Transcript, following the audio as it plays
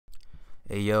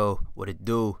Hey yo, what it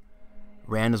do?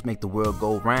 Randoms make the world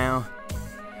go round.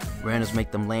 Randoms make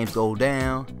them lames go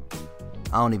down.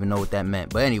 I don't even know what that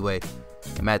meant. But anyway,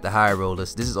 I'm at the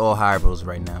Highrollers. This is all Highrollers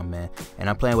right now, man. And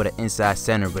I'm playing with an inside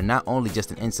center, but not only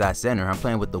just an inside center. I'm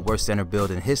playing with the worst center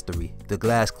build in history, the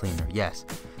glass cleaner. Yes,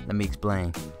 let me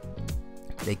explain.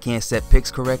 They can't set picks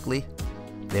correctly.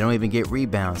 They don't even get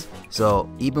rebounds. So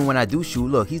even when I do shoot,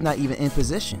 look, he's not even in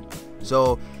position.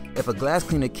 So if a glass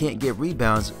cleaner can't get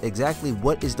rebounds, exactly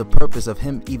what is the purpose of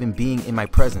him even being in my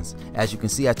presence? As you can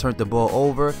see, I turned the ball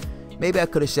over. Maybe I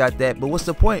could have shot that, but what's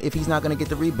the point if he's not going to get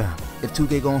the rebound? If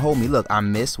 2K gonna hold me, look, I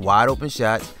miss wide open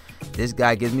shots. This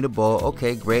guy gives me the ball.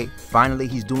 Okay, great. Finally,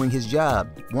 he's doing his job.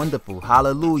 Wonderful.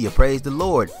 Hallelujah. Praise the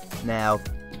Lord. Now,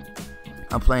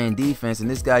 I'm playing defense, and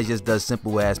this guy just does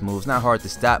simple-ass moves. Not hard to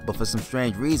stop, but for some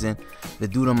strange reason, the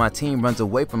dude on my team runs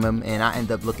away from him, and I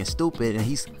end up looking stupid, and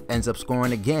he ends up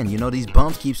scoring again. You know, these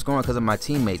bums keep scoring because of my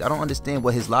teammates. I don't understand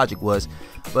what his logic was,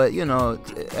 but, you know,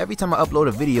 every time I upload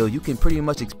a video, you can pretty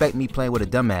much expect me playing with a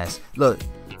dumbass. Look.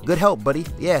 Good help, buddy.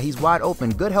 Yeah, he's wide open.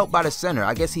 Good help by the center.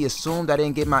 I guess he assumed I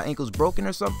didn't get my ankles broken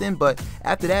or something, but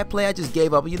after that play, I just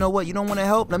gave up. You know what? You don't want to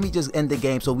help? Let me just end the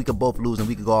game so we could both lose and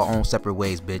we could go our own separate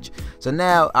ways, bitch. So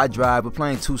now I drive. We're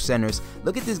playing two centers.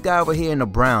 Look at this guy over here in the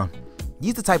brown.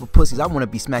 He's the type of pussies I want to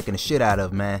be smacking the shit out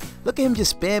of, man. Look at him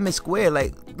just spamming square.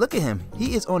 Like, look at him.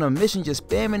 He is on a mission just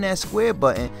spamming that square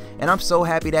button. And I'm so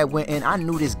happy that went in. I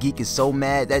knew this geek is so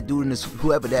mad. That dude in this,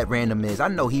 whoever that random is, I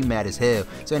know he mad as hell.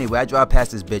 So anyway, I drive past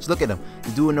this bitch. Look at him.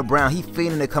 The dude in the brown, he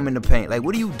feigning to come in the paint. Like,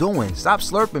 what are you doing? Stop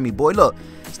slurping me, boy. Look,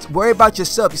 worry about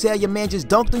yourself. You see how your man just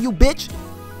dunked on you, bitch?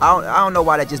 I don't know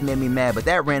why that just made me mad, but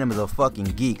that random is a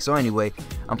fucking geek. So anyway,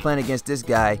 I'm playing against this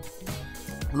guy.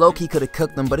 Low-key could have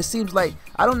cooked him, but it seems like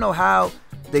I don't know how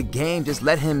the game just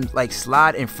let him like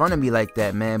slide in front of me like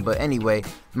that, man. But anyway,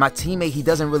 my teammate, he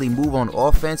doesn't really move on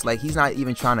offense. Like, he's not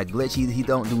even trying to glitch. He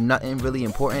don't do nothing really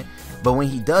important. But when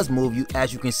he does move,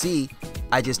 as you can see,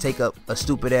 I just take a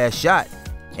stupid ass shot,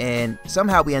 and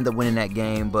somehow we end up winning that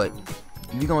game. But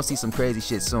you're gonna see some crazy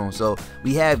shit soon. So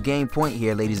we have game point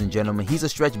here, ladies and gentlemen. He's a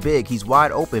stretch big. He's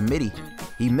wide open midi.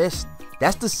 He missed.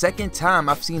 That's the second time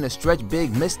I've seen a stretch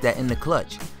big miss that in the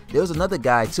clutch. There was another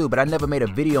guy too, but I never made a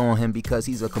video on him because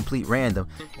he's a complete random.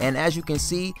 And as you can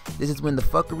see, this is when the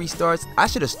fuckery starts. I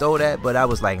should have stole that, but I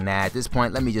was like, nah, at this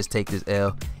point, let me just take this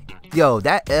L. Yo,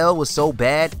 that L was so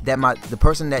bad that the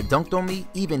person that dunked on me,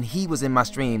 even he was in my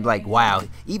stream like, wow,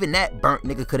 even that burnt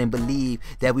nigga couldn't believe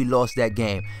that we lost that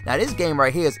game. Now this game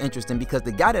right here is interesting because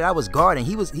the guy that I was guarding,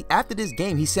 after this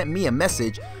game, he sent me a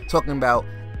message talking about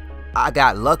I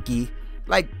got lucky.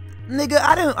 Like, nigga,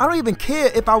 I don't even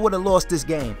care if I would have lost this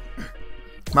game.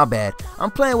 My bad. I'm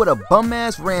playing with a bum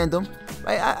ass random.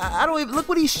 Like, I don't even look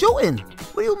what he's shooting.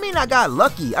 What do you mean I got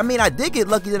lucky? I mean, I did get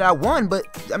lucky that I won, but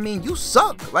I mean, you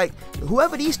suck. Like,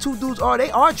 whoever these two dudes are,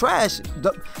 they are trash.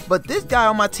 But this guy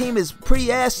on my team is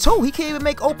pretty ass too. He can't even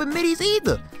make open middies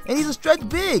either, and he's a stretch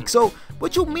big. So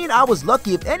what you mean I was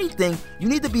lucky? If anything, you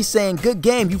need to be saying good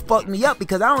game. You fucked me up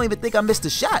because I don't even think I missed a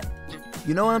shot.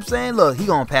 You know what I'm saying? Look, he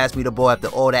gonna pass me the ball after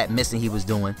all that missing he was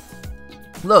doing.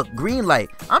 Look, green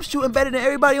light. I'm shooting better than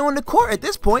everybody on the court at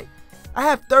this point. I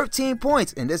have 13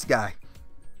 points. And this guy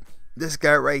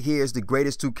right here is the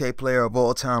greatest 2K player of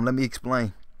all time. Let me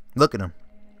explain. Look at him.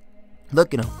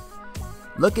 Look at him.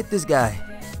 Look at this guy.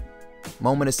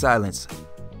 Moment of silence.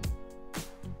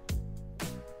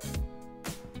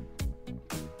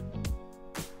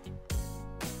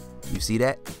 You see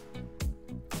that?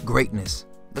 Greatness.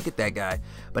 Look at that guy.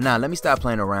 But now, let me stop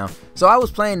playing around. So I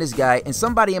was playing this guy, and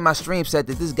somebody in my stream said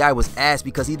that this guy was ass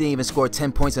because he didn't even score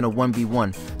 10 points in a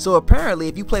 1v1. So apparently,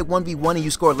 if you play 1v1 and you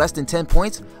score less than 10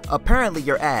 points, apparently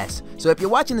you're ass. So if you're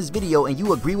watching this video and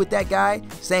you agree with that guy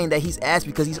saying that he's ass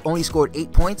because he's only scored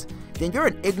 8 points, then you're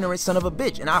an ignorant son of a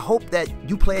bitch. And I hope that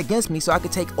you play against me so I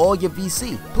can take all your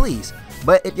VC, please.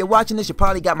 But if you're watching this, you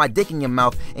probably got my dick in your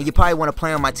mouth and you probably want to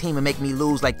play on my team and make me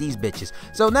lose like these bitches.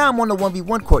 So now I'm on the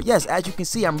 1v1 court. Yes, as you can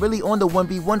see, I'm really on the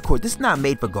 1v1 court. This is not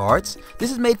made for guards.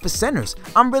 This is made for centers.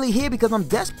 I'm really here because I'm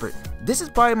desperate. This is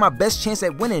probably my best chance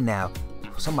at winning now.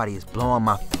 Somebody is blowing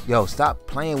my... Yo, stop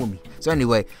playing with me. So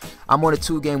anyway, I'm on a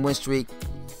 2-game win streak.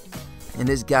 And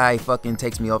this guy fucking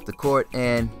takes me off the court.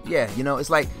 And yeah, you know, it's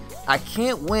like... I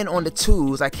can't win on the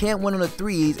 2s, I can't win on the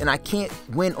 3s, and I can't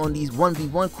win on these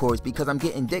 1v1 courts because I'm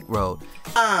getting dick rolled.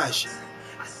 Gosh,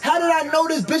 how did I know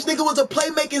this bitch nigga was a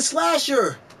playmaking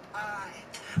slasher?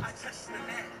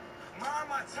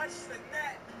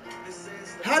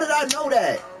 How did I know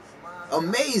that?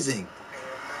 Amazing.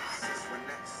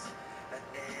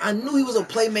 I knew he was a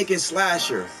playmaking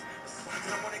slasher.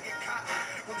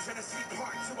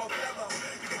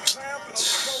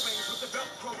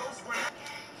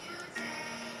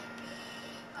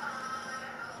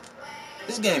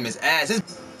 This game is ass.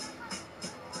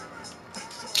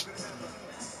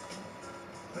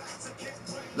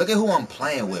 Look at who I'm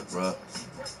playing with, bro.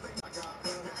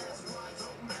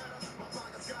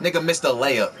 Nigga missed a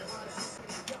layup.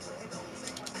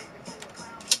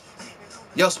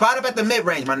 Yo, spot up at the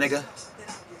mid-range, my nigga.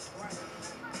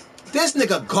 This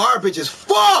nigga garbage as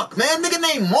fuck, man. Nigga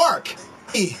named Mark.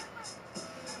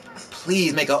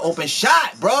 Please make an open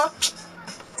shot, bro.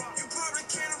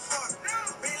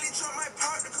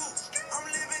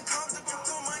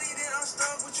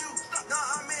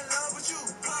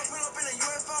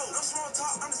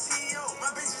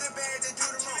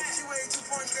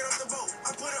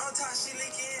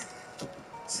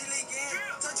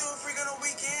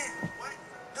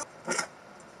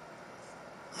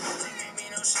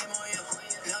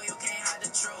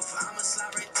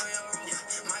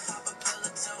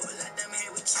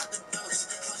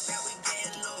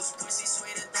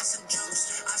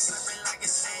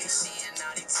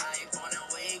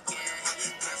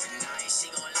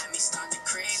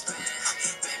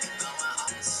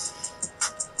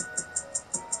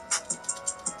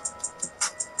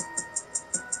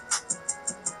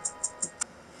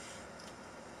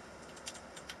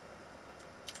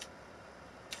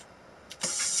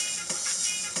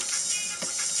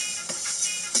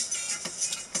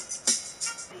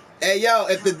 Hey, yo,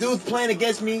 if the dude's playing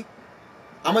against me,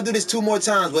 I'm gonna do this 2 more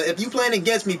times, but if you playing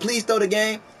against me, please throw the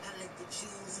game.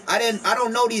 I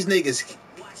don't know these niggas.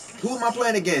 Who am I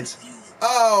playing against?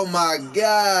 Oh my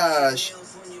gosh.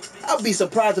 I'll be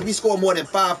surprised if he score more than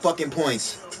 5 fucking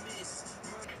points.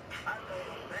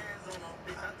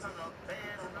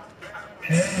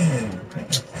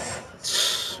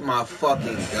 My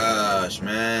fucking gosh,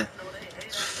 man.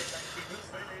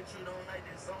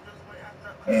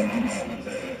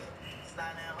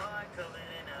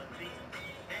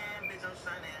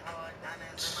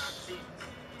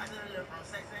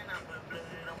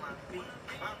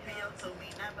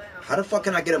 How the fuck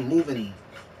can I get him moving?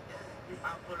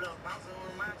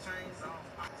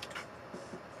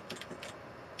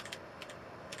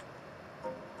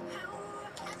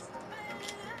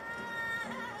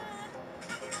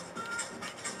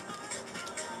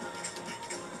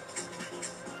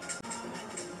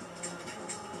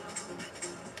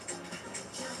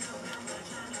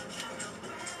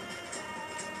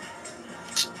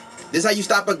 This is how you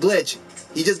stop a glitch.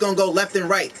 He just gonna go left and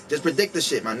right. Just predict the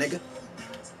shit, my nigga.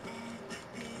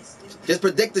 Just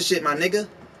predict the shit, my nigga.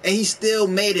 And he still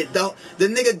made it, though. The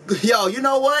nigga, yo, you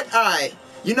know what? Alright.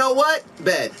 You know what?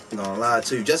 Bet. I'm gonna lie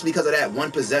to you. Just because of that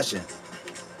one possession.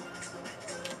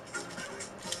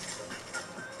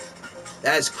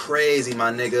 That's crazy,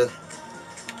 my nigga.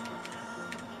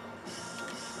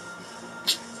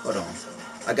 Hold on.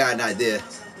 I got an idea.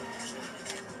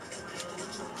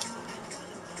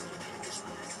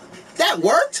 That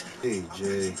worked? Hey,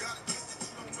 Jay.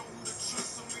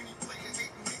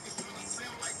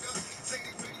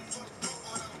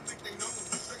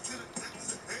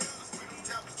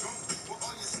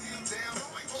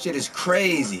 Shit is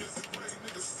crazy.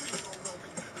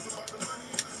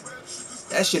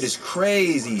 That shit is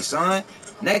crazy, son.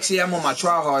 Next year, I'm on my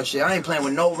try-hard shit. I ain't playing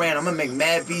with no rand. I'm gonna make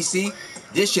mad VC.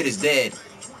 This shit is dead.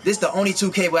 This the only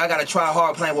 2K where I gotta try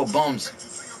hard playing with bums.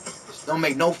 Don't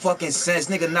make no fucking sense.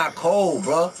 Nigga not cold,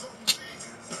 bro.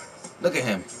 Look at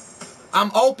him.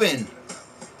 I'm open.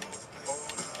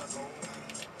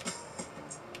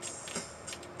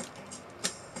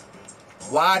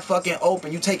 Wide fucking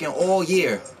open. You taking all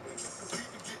year.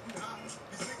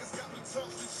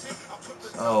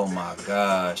 Oh my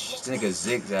gosh. This nigga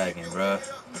zigzagging, bro.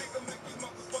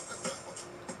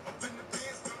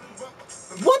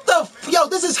 What the yo,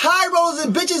 this is Highrollers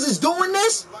and bitches is doing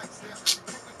this?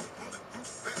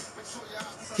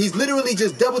 He's literally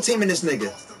just double teaming this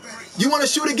nigga. You wanna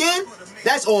shoot again?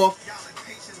 That's off.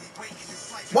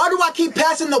 Why do I keep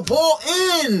passing the ball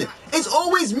in? It's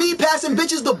always me passing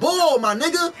bitches the ball, my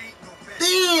nigga.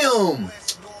 Damn.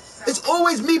 It's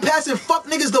always me passing fuck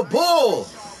niggas the ball.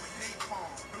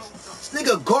 This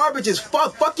nigga garbage as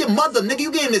fuck. Fuck your mother, nigga.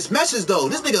 You getting this message, though.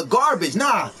 This nigga garbage.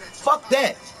 Nah, fuck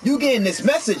that. You getting this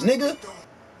message, nigga.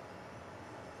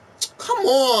 Come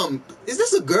on. Is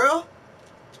this a girl?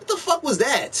 What the fuck was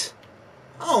that?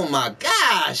 Oh, my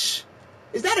gosh.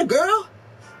 Is that a girl?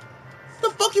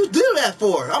 What the fuck you do that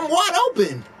for? I'm wide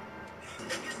open.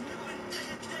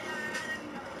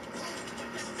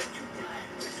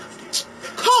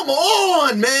 Come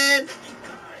on, man.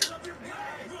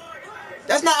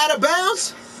 That's not out of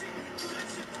bounds?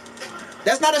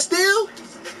 That's not a steal?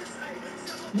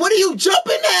 What are you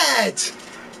jumping at?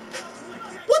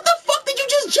 What the fuck did you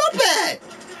just jump at?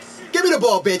 Give me the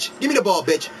ball, bitch. Give me the ball,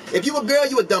 bitch. If you a girl,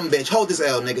 you a dumb bitch. Hold this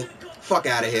L, nigga. Fuck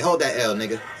out of here. Hold that L,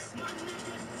 nigga.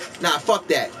 Nah, fuck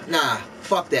that. Nah,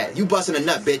 fuck that. You busting a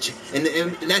nut, bitch. And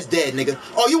that's dead, nigga.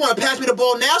 Oh, you want to pass me the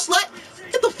ball now, slut?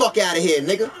 Get the fuck out of here,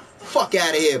 nigga. Fuck out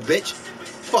of here, bitch.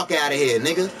 Fuck out of here,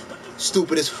 nigga.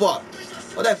 Stupid as fuck.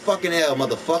 Oh, that fucking L,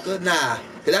 motherfucker. Nah,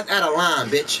 cause that's out of line,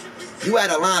 bitch. You out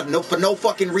of line for no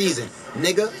fucking reason,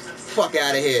 nigga. Fuck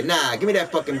out of here. Nah, give me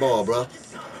that fucking ball, bro.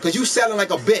 Cause you selling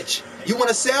like a bitch. You want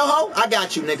to sell, hoe? I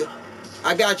got you, nigga.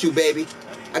 I got you, baby.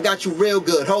 I got you real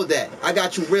good. Hold that. I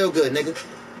got you real good, nigga.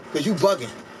 Cause you bugging.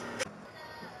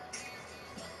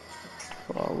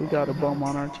 Oh, we got a bum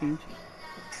on our team.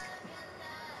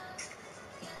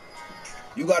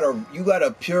 You got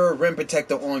a pure rim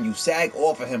protector on you. Sag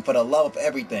off of him for the love of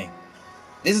everything.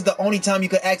 This is the only time you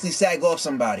could actually sag off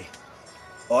somebody.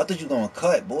 Oh, I thought you were gonna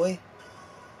cut, boy.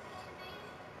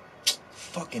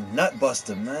 Fucking nut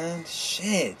buster, man.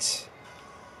 Shit.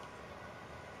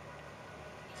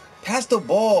 Pass the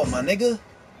ball, my nigga.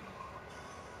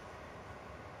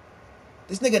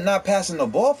 This nigga not passing the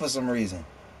ball for some reason.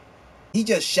 He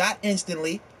just shot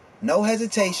instantly. No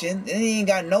hesitation. And he ain't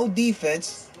got no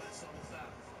defense.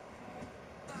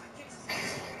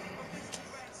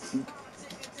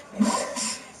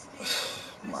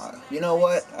 You know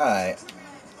what? Alright.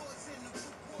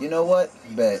 You know what?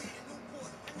 Bet.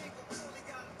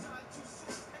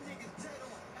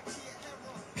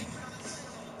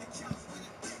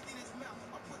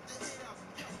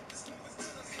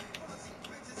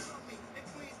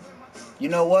 You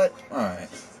know what? Alright.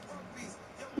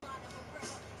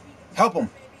 Help him.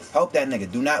 Help that nigga.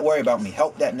 Do not worry about me.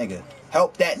 Help that nigga.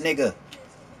 Help that nigga.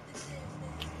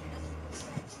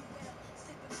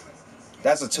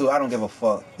 That's a 2. I don't give a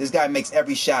fuck. This guy makes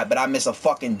every shot, but I miss a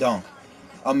fucking dunk.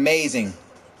 Amazing.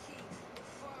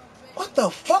 What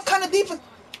the fuck kind of defense?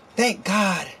 Thank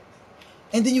God.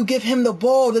 And then you give him the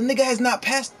ball. The nigga has not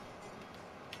passed.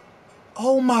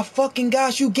 Oh my fucking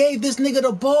gosh. You gave this nigga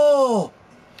the ball.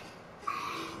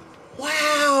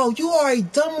 Wow. You are a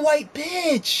dumb white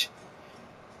bitch.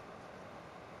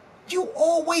 You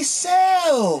always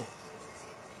sell.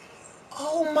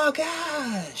 Oh my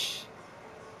gosh.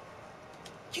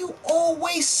 You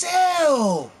always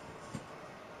sell.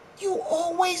 You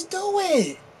always do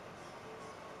it.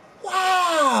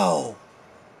 Wow.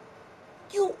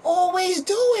 You always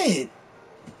do it.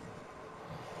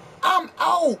 I'm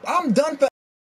out. I'm done for